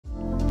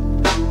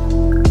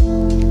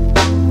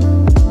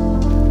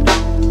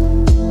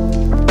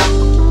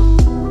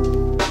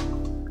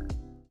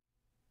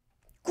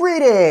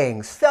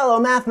Greetings, fellow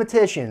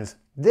mathematicians.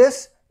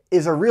 This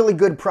is a really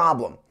good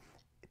problem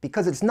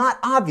because it's not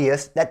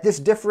obvious that this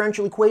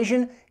differential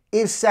equation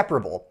is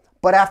separable,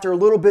 but after a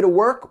little bit of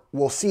work,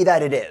 we'll see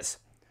that it is.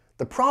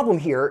 The problem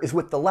here is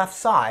with the left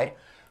side,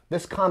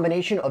 this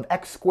combination of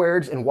x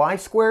squareds and y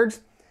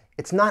squareds,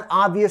 it's not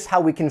obvious how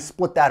we can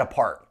split that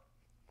apart.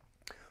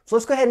 So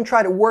let's go ahead and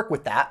try to work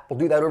with that. We'll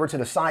do that over to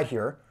the side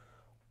here.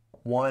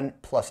 1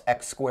 plus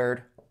x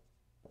squared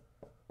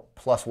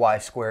plus y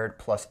squared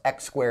plus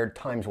x squared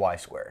times y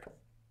squared.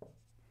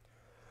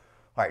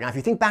 All right, now if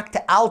you think back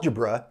to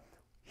algebra,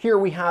 here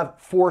we have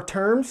 4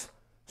 terms,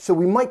 so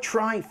we might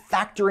try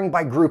factoring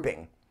by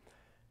grouping.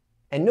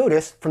 And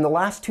notice, from the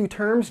last 2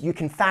 terms, you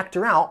can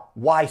factor out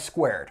y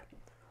squared.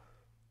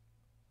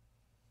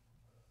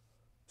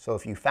 So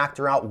if you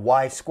factor out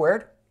y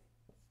squared,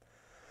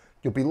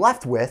 you'll be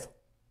left with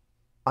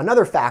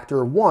another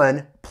factor,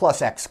 1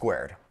 plus x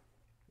squared.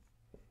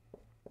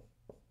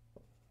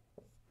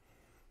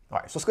 All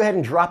right, so let's go ahead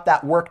and drop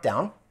that work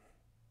down.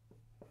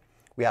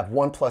 We have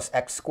 1 plus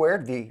x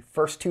squared, the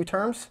first 2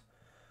 terms,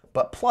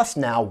 but plus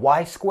now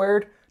y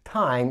squared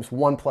times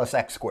 1 plus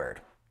x squared.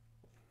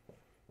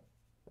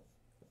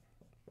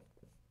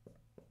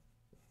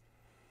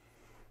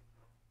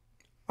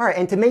 All right,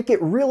 and to make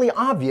it really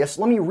obvious,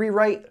 let me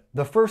rewrite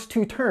the first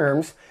 2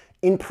 terms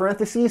in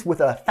parentheses with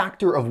a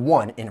factor of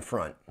 1 in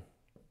front.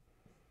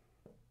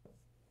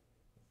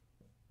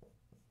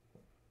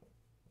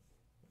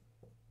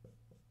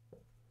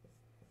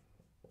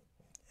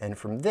 And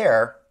from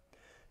there,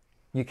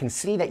 you can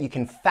see that you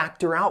can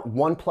factor out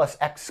 1 plus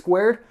x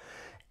squared,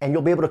 and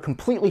you'll be able to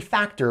completely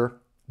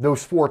factor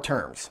those 4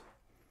 terms.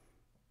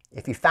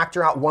 If you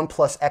factor out 1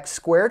 plus x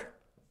squared,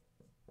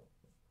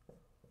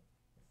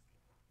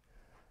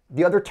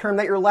 the other term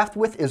that you're left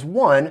with is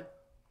 1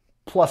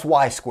 plus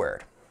y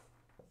squared.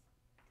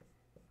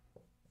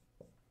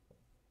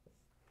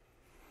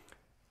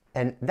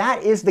 And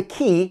that is the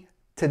key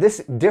to this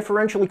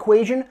differential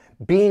equation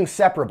being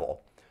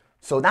separable.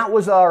 So that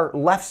was our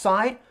left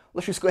side.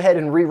 Let's just go ahead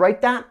and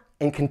rewrite that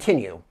and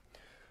continue.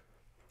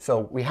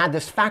 So we had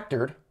this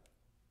factored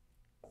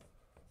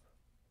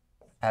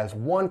as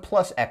 1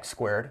 plus x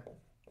squared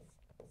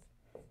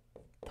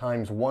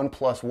times 1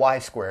 plus y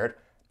squared.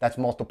 That's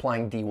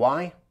multiplying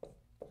dy.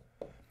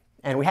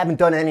 And we haven't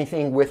done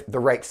anything with the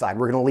right side.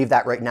 We're going to leave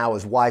that right now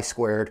as y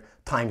squared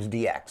times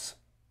dx.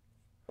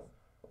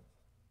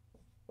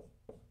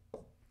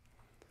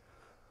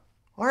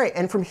 All right,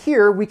 and from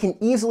here, we can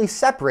easily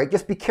separate.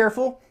 Just be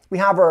careful. We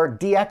have our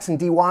dx and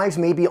dy's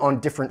maybe on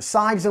different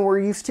sides than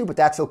we're used to, but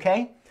that's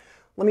okay.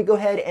 Let me go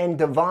ahead and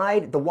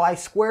divide the y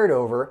squared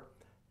over,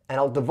 and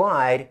I'll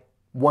divide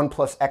 1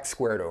 plus x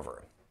squared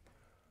over.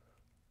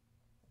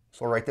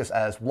 So I'll write this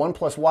as 1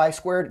 plus y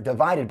squared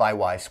divided by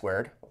y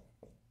squared.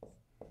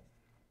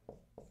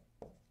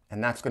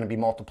 And that's going to be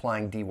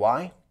multiplying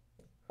dy.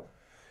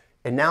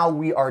 And now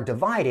we are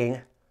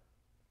dividing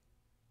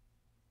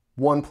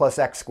 1 plus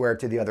x squared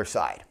to the other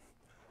side.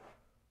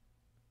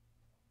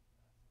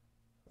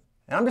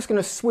 And I'm just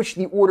going to switch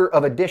the order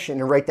of addition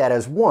and write that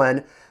as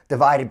 1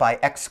 divided by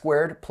x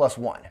squared plus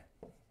 1.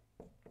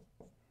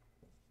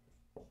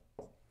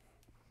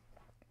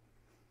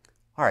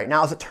 All right,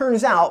 now as it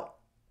turns out,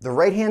 the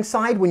right-hand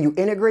side, when you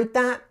integrate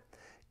that,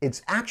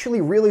 it's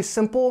actually really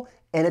simple,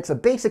 and it's a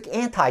basic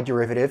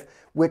antiderivative,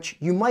 which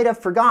you might have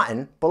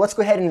forgotten, but let's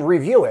go ahead and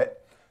review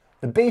it.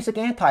 The basic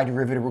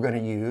antiderivative we're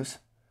going to use,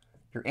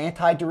 your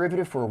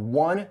antiderivative for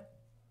 1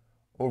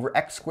 over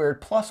x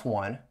squared plus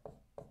 1,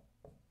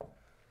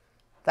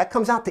 that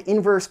comes out the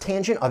inverse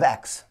tangent of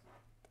x.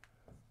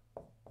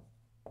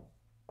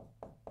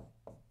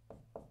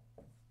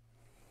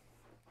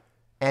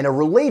 And a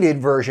related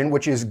version,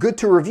 which is good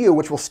to review,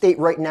 which we'll state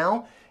right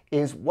now,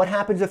 is what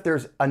happens if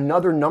there's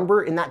another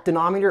number in that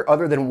denominator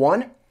other than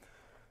 1.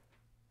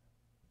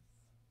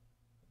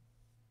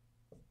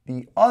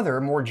 The other,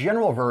 more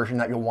general version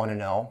that you'll want to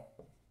know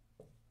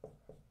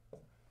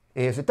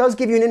is it does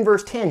give you an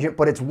inverse tangent,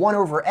 but it's 1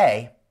 over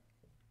a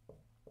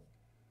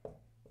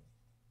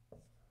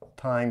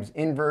times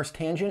inverse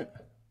tangent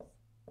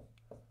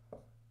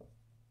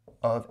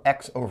of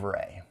x over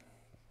a.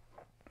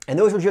 And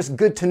those are just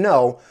good to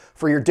know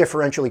for your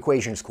differential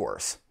equations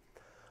course.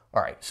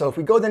 All right, so if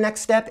we go the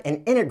next step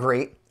and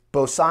integrate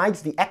both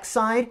sides, the x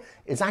side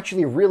is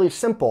actually really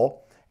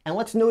simple. And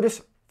let's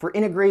notice for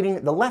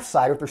integrating the left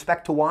side with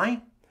respect to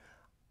y,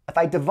 if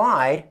I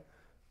divide,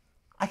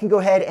 I can go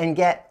ahead and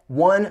get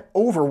 1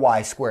 over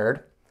y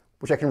squared,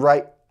 which I can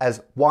write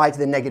as y to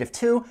the negative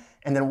 2,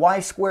 and then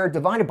y squared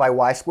divided by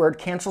y squared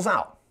cancels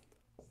out.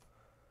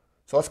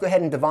 So let's go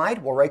ahead and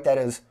divide. We'll write that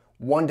as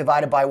 1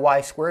 divided by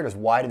y squared as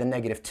y to the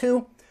negative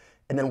 2,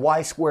 and then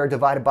y squared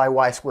divided by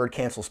y squared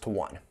cancels to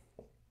 1.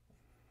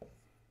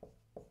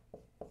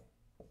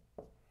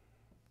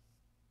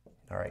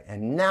 All right,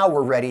 and now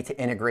we're ready to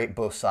integrate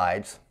both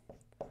sides.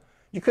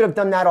 You could have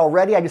done that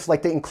already. I just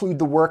like to include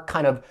the work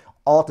kind of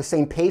all at the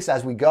same pace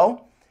as we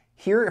go.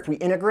 Here, if we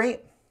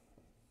integrate,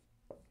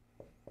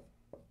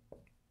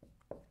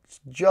 it's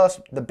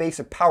just the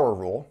basic power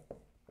rule.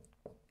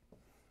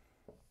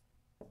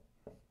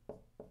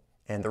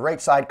 And the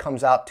right side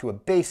comes out to a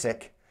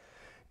basic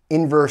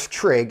inverse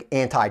trig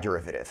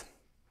antiderivative.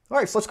 All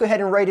right, so let's go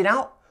ahead and write it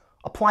out.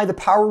 Apply the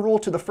power rule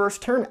to the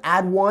first term,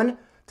 add 1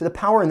 to the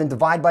power, and then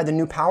divide by the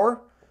new power.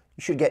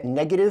 You should get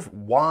negative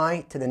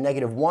y to the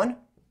negative 1.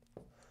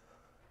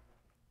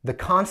 The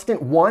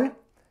constant 1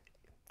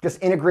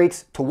 just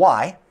integrates to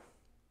y.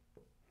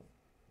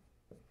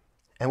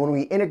 And when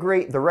we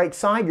integrate the right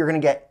side, you're going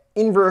to get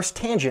inverse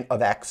tangent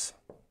of x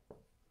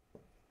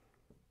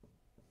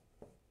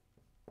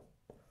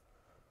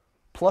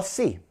plus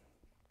c.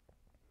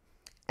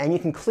 And you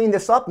can clean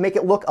this up, make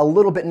it look a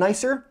little bit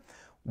nicer.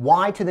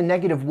 Y to the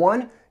negative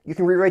 1, you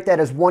can rewrite that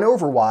as 1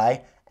 over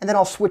y, and then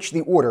I'll switch the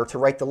order to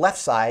write the left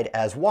side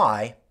as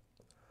y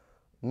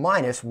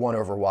minus 1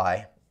 over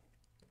y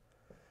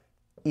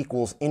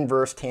equals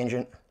inverse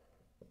tangent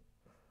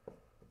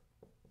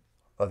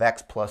of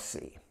x plus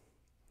c.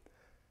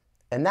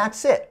 And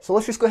that's it. So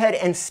let's just go ahead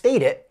and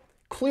state it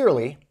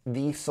clearly.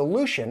 The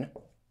solution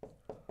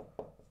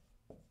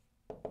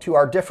to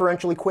our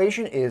differential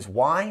equation is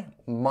y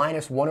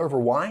minus 1 over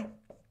y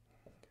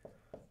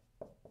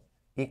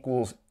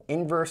equals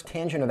inverse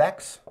tangent of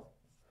x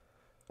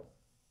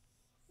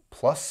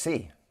plus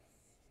c.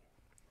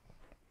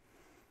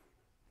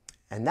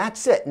 And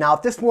that's it. Now,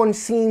 if this one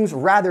seems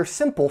rather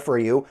simple for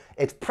you,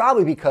 it's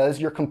probably because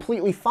you're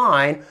completely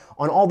fine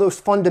on all those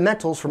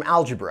fundamentals from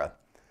algebra.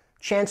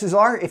 Chances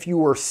are, if you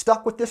were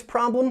stuck with this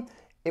problem,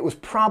 it was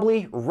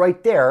probably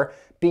right there,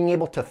 being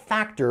able to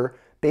factor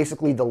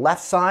basically the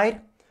left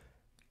side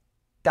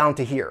down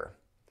to here.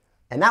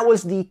 And that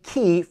was the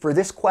key for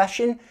this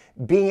question,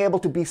 being able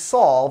to be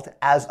solved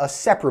as a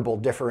separable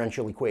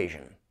differential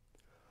equation.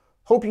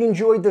 Hope you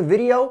enjoyed the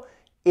video.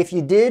 If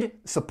you did,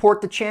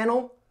 support the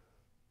channel,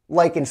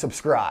 like and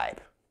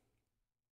subscribe.